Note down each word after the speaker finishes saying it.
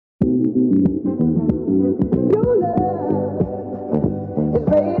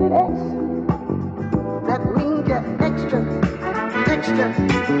gangster.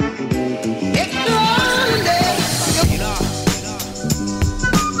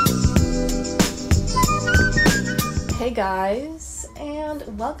 Hey guys,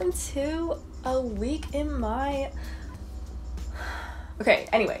 and welcome to a week in my... Okay,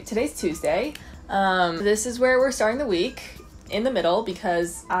 anyway, today's Tuesday. This is where we're starting the week, in the middle,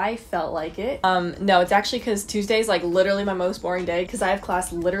 because I felt like it. No, it's actually because Tuesday is like literally my most boring day because I have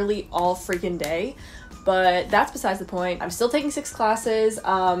class literally all freaking day. But that's besides the point. I'm still taking 6 classes.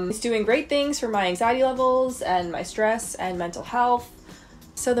 It's doing great things for my anxiety levels and my stress and mental health.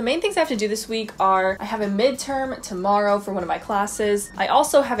 So the main things I have to do this week are I have a midterm tomorrow for one of my classes. I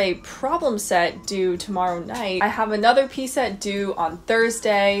also have a problem set due tomorrow night. I have another piece set due on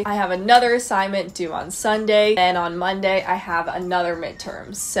Thursday. I have another assignment due on Sunday. And on Monday, I have another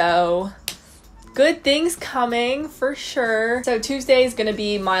midterm. So good things coming for sure. So Tuesday is gonna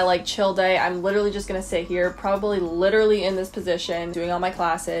be my like chill day. I'm literally just gonna sit here, probably literally in this position, doing all my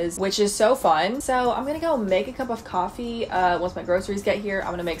classes, which is so fun. So I'm gonna go make a cup of coffee once my groceries get here.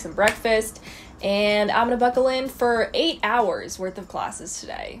 I'm gonna make some breakfast and I'm gonna buckle in for 8 hours worth of classes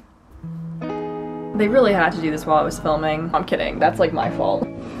today. They really had to do this while I was filming. I'm kidding, that's like my fault.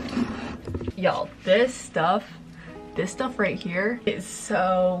 Y'all, this stuff right here is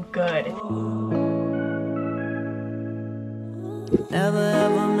so good. Never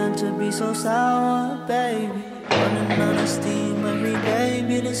ever meant to be so sour, baby. Running out of steam every day,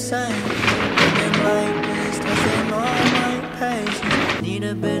 be the same. Living like this, testing all my patience. Need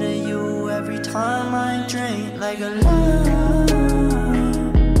a bit of you every time I drink. Like a love,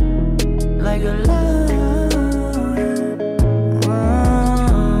 like a love.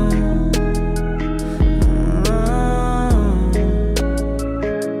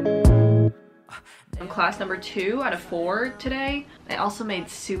 Class number 2 out of 4 today. I also made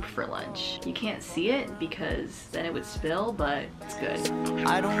soup for lunch. You can't see it because then it would spill, but it's good.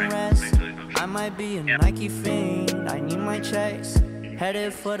 I don't rest, I might be a Nike fiend. I need my checks,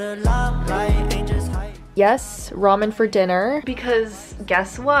 headed for the limelight, ain't just hype. Yes, ramen for dinner, because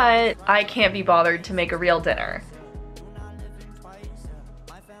guess what? I can't be bothered to make a real dinner.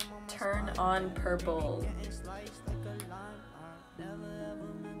 Turn on purple.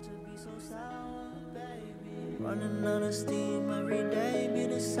 Running out of steam every day, be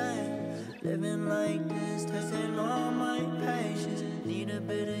the same. Living like this, testing all my patience. Need a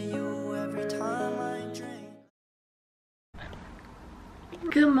bit of you every time I drink.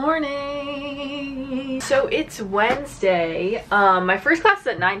 Good morning. So it's Wednesday. My first class is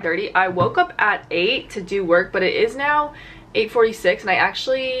at 9:30. I woke up at 8 to do work, but it is now 8:46 and I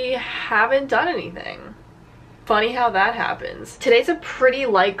actually haven't done anything. Funny how that happens. Today's a pretty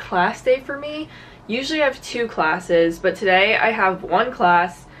light class day for me. Usually I have 2 classes, but today I have 1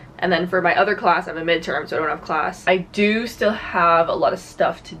 class, and then for my other class I have a midterm, so I don't have class. I do still have a lot of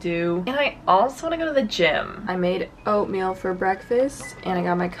stuff to do, and I also want to go to the gym. I made oatmeal for breakfast, and I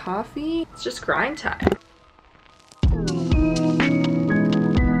got my coffee. It's just grind time.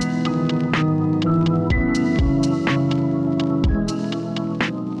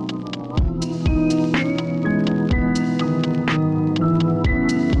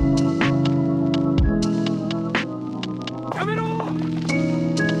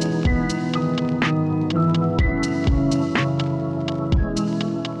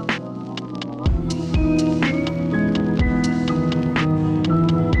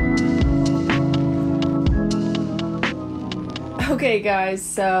 Okay guys,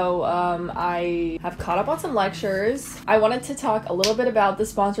 so I have caught up on some lectures. I wanted to talk a little bit about the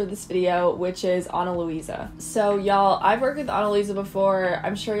sponsor of this video, which is ooooo. So y'all, I've worked with ooooo before.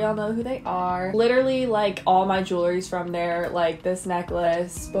 I'm sure y'all know who they are. Literally like all my jewelry's from there, like this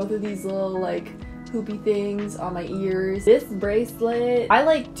necklace, both of these little like hoopy things on my ears, this bracelet. I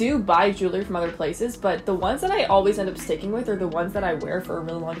like do buy jewelry from other places, but the ones that I always end up sticking with are the ones that I wear for a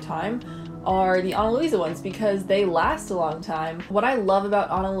really long time are the ooooo ones because they last a long time. What I love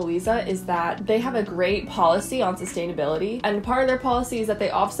about ooooo is that they have a great policy on sustainability, and part of their policy is that they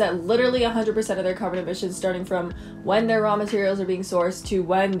offset literally 100% of their carbon emissions starting from when their raw materials are being sourced to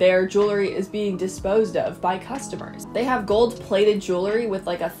when their jewelry is being disposed of by customers. They have gold plated jewelry with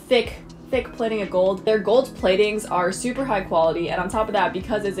like a thick plating of gold. Their gold platings are super high quality, and on top of that,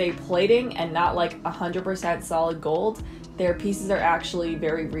 because it's a plating and not like 100% solid gold, their pieces are actually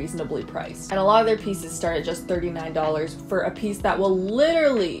very reasonably priced. And a lot of their pieces start at just $39 for a piece that will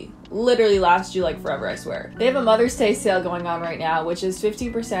literally last you like forever, I swear. They have a Mother's Day sale going on right now, which is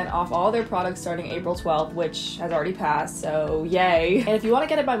 15% off all their products starting April 12th, which has already passed, so yay. And if you want to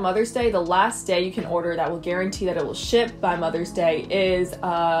get it by Mother's Day, the last day you can order that will guarantee that it will ship by Mother's Day is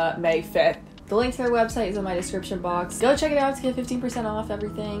May 5th. The link to their website is in my description box. Go check it out to get 15% off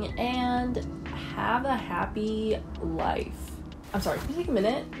everything and have a happy life. I'm sorry, can you take a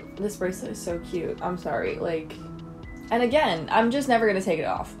minute? This bracelet is so cute. I'm sorry, like, and again, I'm just never gonna take it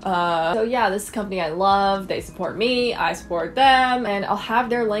off. So yeah, this is a company I love. They support me, I support them, and I'll have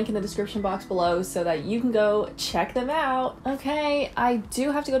their link in the description box below so that you can go check them out. Okay, I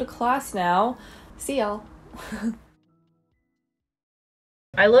do have to go to class now. See y'all.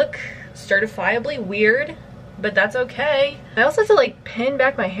 I look certifiably weird, but that's okay. I also have to like pin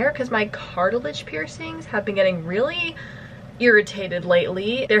back my hair because my cartilage piercings have been getting really irritated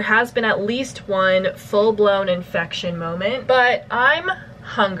lately. There has been at least one full-blown infection moment, but I'm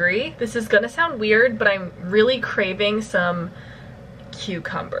hungry. This is gonna sound weird, but I'm really craving some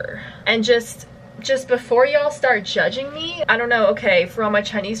cucumber. And just before y'all start judging me, I don't know, okay, for all my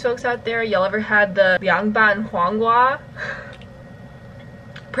Chinese folks out there, y'all ever had the Liangban Huanghua?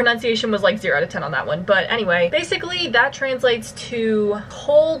 Pronunciation was like 0 out of 10 on that one, but anyway, basically that translates to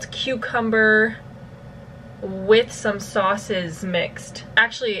cold cucumber with some sauces mixed.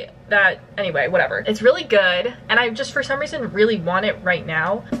 Actually, anyway, whatever. It's really good, and I just for some reason really want it right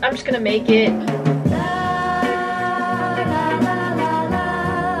now. I'm just gonna make it.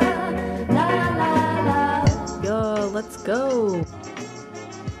 Yo, let's go.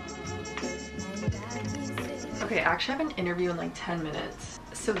 Okay, I actually have an interview in like 10 minutes.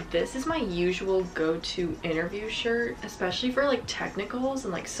 So this is my usual go-to interview shirt, especially for like technicals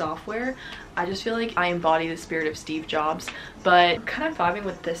and like software. I just feel like I embody the spirit of Steve Jobs, but I'm kind of vibing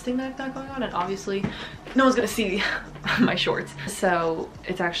with this thing that I've got going on, and obviously no one's gonna see my shorts. So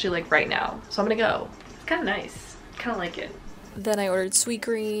it's actually like right now. So I'm gonna go. It's kind of nice. Kind of like it. Then I ordered sweet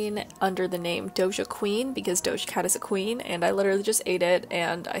green under the name Doja Queen because Doja Cat is a queen, and I literally just ate it,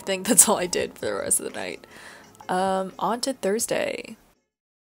 and I think that's all I did for the rest of the night. On to Thursday.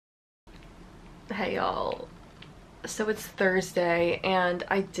 Hey y'all, so it's Thursday, and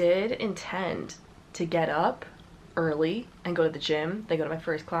I did intend to get up early and go to the gym, then go to my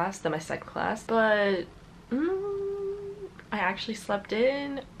first class, then my second class, but I actually slept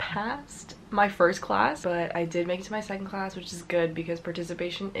in past my first class, but I did make it to my second class, which is good because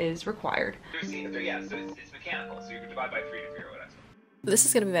participation is required. Yeah, so it's mechanical, so you can divide by 3 to figure out what that's. This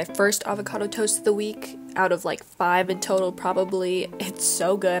is gonna be my first avocado toast of the week out of like 5 in total probably. It's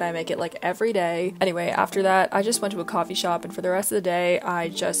so good. I make it like every day. Anyway, after that, I just went to a coffee shop, and for the rest of the day, I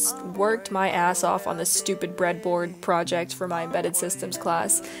just worked my ass off on this stupid breadboard project for my embedded systems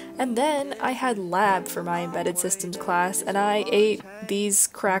class. And then I had lab for my embedded systems class, and I ate these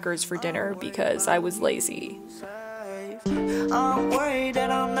crackers for dinner because I was lazy. I'm worried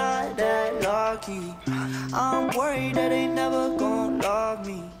that I'm not that lucky. I'm worried that they never gon' love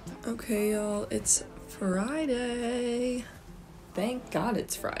me. Okay, y'all, it's Friday. Thank God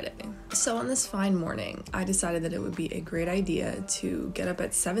it's Friday. So on this fine morning, I decided that it would be a great idea to get up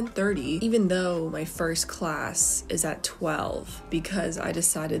at 7:30, even though my first class is at 12, because I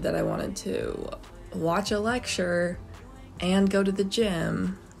decided that I wanted to watch a lecture and go to the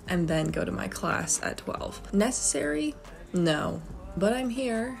gym and then go to my class at 12. Necessary? No, but I'm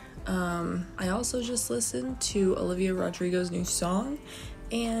here. I also just listened to Olivia Rodrigo's new song,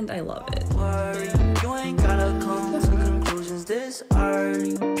 and I love it. You ain't gotta come to conclusions this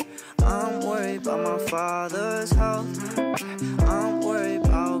early. I'm worried about my father's health. I'm worried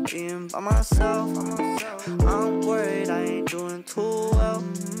about being by myself. I'm worried I ain't doing too well.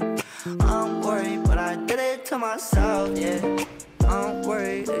 I'm worried, but I did it to myself, yeah. I'm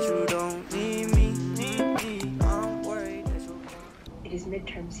worried that you don't need me. I'm worried that you don't. It is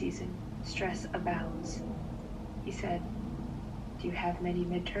midterm season. Stress abounds. He said, "Do you have many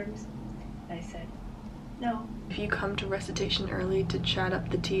midterms?" And I said, "No." If you come to recitation early to chat up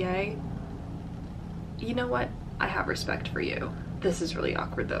the TA, you know what? I have respect for you. This is really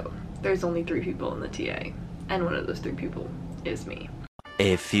awkward though. There's only 3 people in the TA, and one of those 3 people is me.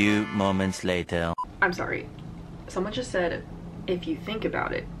 A few moments later. I'm sorry. Someone just said, if you think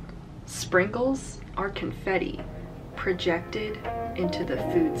about it, sprinkles are confetti projected into the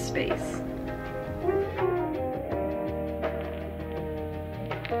food space.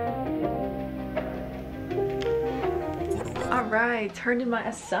 Alright, turned in my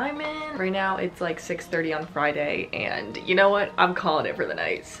assignment. Right now it's like 6:30 on Friday, and you know what? I'm calling it for the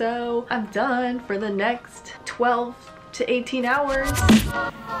night. So I'm done for the next 12 to 18 hours.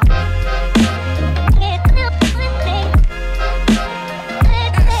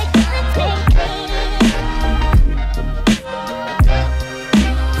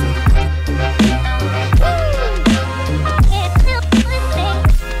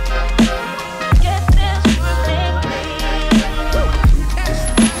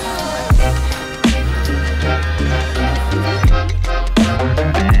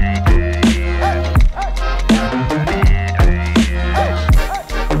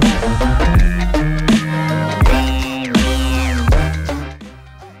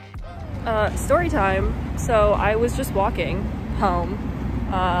 time, so I was just walking home.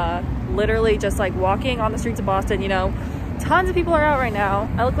 Literally just like walking on the streets of Boston, you know. Tons of people are out right now.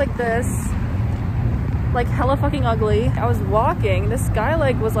 I look like this, like hella fucking ugly. I was walking, this guy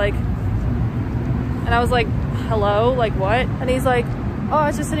like was like, and I was like, hello, like what? And he's like, oh, I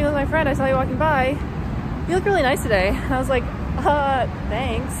was just sitting with my friend, I saw you walking by. You look really nice today. And I was like,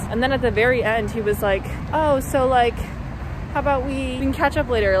 thanks. And then at the very end, he was like, oh, so like, how about we can catch up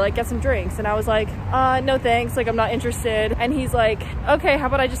later, like get some drinks? And I was like, no thanks, like I'm not interested. And he's like, okay, how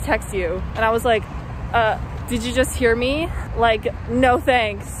about I just text you? And I was like, did you just hear me? Like, no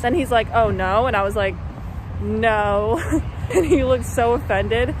thanks. And he's like, oh no. And I was like, no. And he looked so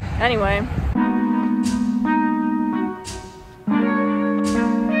offended. Anyway.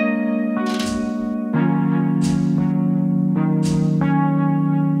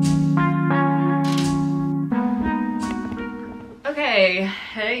 Okay,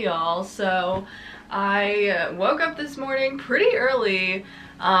 hey y'all. So I woke up this morning pretty early.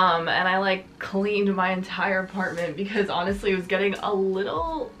 And I like cleaned my entire apartment because honestly it was getting a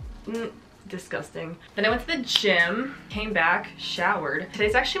little disgusting. Then I went to the gym, came back, showered.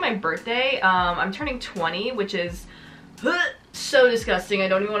 Today's actually my birthday. I'm turning 20, which is so disgusting. I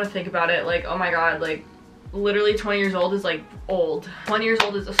don't even want to think about it. Like, oh my god, like literally 20 years old is like old. 20 years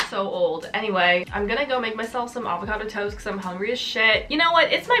old is so old. Anyway, I'm gonna go make myself some avocado toast because I'm hungry as shit. You know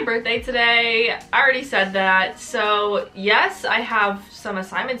what? It's my birthday today. I already said that. So yes, I have some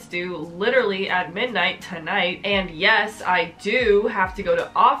assignments due literally at midnight tonight. And yes, I do have to go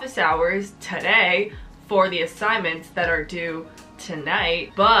to office hours today for the assignments that are due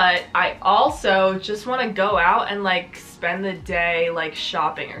tonight, but I also just want to go out and like spend the day like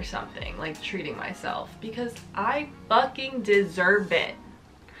shopping or something, like treating myself because I fucking deserve it.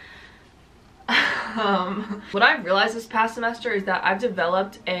 What I've realized this past semester is that I've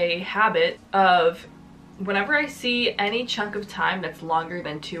developed a habit of whenever I see any chunk of time that's longer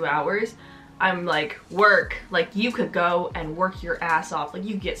than 2 hours, I'm like, work, like you could go and work your ass off, like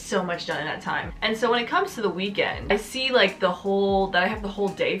you get so much done in that time. And so when it comes to the weekend, I see like that I have the whole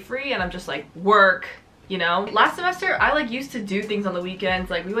day free and I'm just like, work, you know? Last semester, I like used to do things on the weekends,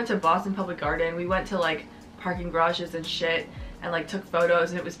 like we went to Boston Public Garden, we went to like parking garages and shit, and like took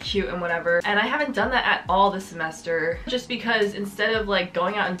photos and it was cute and whatever. And I haven't done that at all this semester, just because instead of like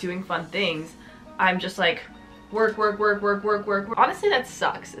going out and doing fun things, I'm just like, work. Honestly, that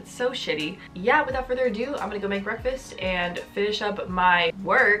sucks. It's so shitty. Yeah, without further ado, I'm gonna go make breakfast and finish up my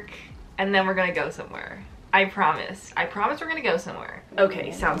work, and then we're gonna go somewhere. I promise. I promise we're gonna go somewhere. Okay,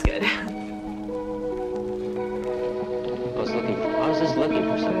 sounds good. I was just looking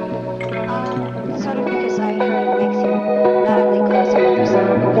for something. Sort of because I heard it makes you not only closer with yourself,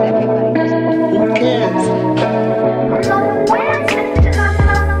 but with everybody. Who cares?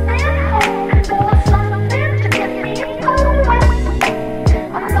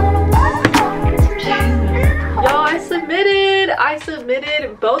 I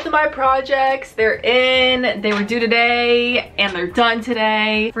submitted both of my projects. They're in, they were due today, and they're done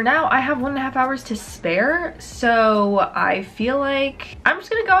today. For now, I have 1.5 hours to spare, so I feel like I'm just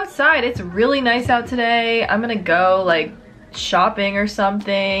gonna go outside. It's really nice out today. I'm gonna go like shopping or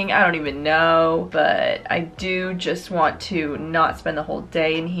something. I don't even know, but I do just want to not spend the whole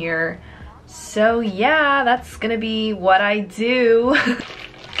day in here. So yeah, that's gonna be what I do.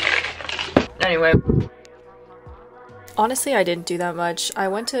 Anyway. Honestly, I didn't do that much. I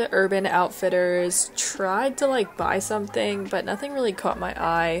went to Urban Outfitters, tried to like buy something, but nothing really caught my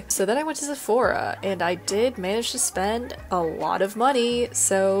eye. So then I went to Sephora, and I did manage to spend a lot of money,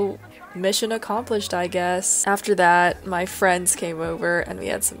 so mission accomplished, I guess. After that, my friends came over and we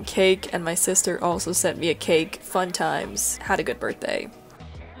had some cake, and my sister also sent me a cake. Fun times. Had a good birthday.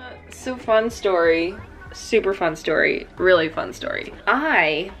 So fun story. Super fun story. Really fun story.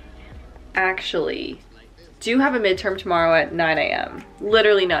 I actually do have a midterm tomorrow at 9 a.m.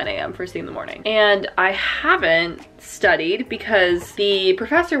 Literally 9 a.m. first thing in the morning. And I haven't studied because the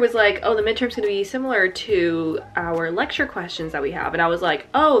professor was like, oh, the midterm's gonna be similar to our lecture questions that we have. And I was like,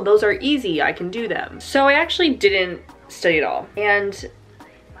 oh, those are easy, I can do them. So I actually didn't study at all. And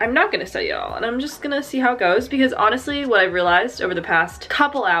I'm not gonna study at all. And I'm just gonna see how it goes, because honestly, what I've realized over the past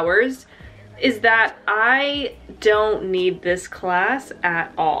couple hours is that I don't need this class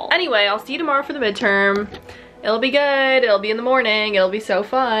at all. Anyway, I'll see you tomorrow for the midterm. It'll be good, it'll be in the morning, it'll be so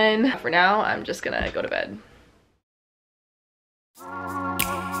fun. For now, I'm just gonna go to bed.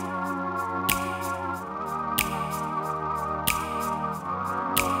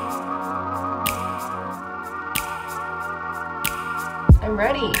 I'm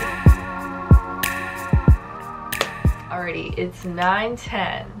ready. Alrighty, it's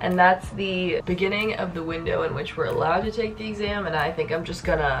 9:10, and that's the beginning of the window in which we're allowed to take the exam, and I think I'm just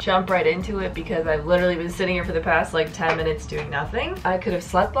gonna jump right into it because I've literally been sitting here for the past like 10 minutes doing nothing. I could have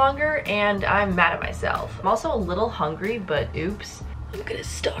slept longer, and I'm mad at myself. I'm also a little hungry, but oops. I'm gonna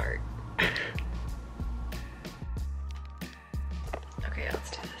start. Okay,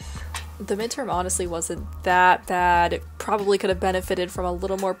 let's do this. The midterm honestly wasn't that bad. It probably could have benefited from a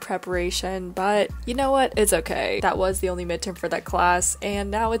little more preparation, but you know what? It's okay. That was the only midterm for that class, and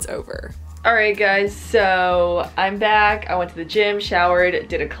now it's over. Alright guys, so I'm back. I went to the gym, showered,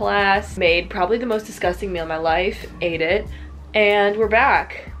 did a class, made probably the most disgusting meal in my life, ate it, and we're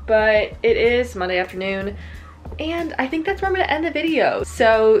back. But it is Monday afternoon, and I think that's where I'm gonna end the video.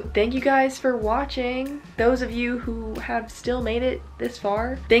 So thank you guys for watching. Those of you who have still made it this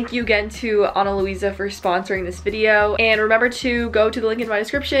far. Thank you again to Ana Luisa for sponsoring this video. And remember to go to the link in my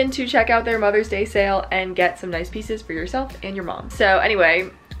description to check out their Mother's Day sale and get some nice pieces for yourself and your mom. So anyway,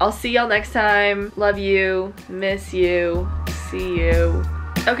 I'll see y'all next time. Love you, miss you, see you.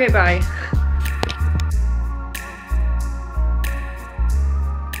 Okay, bye.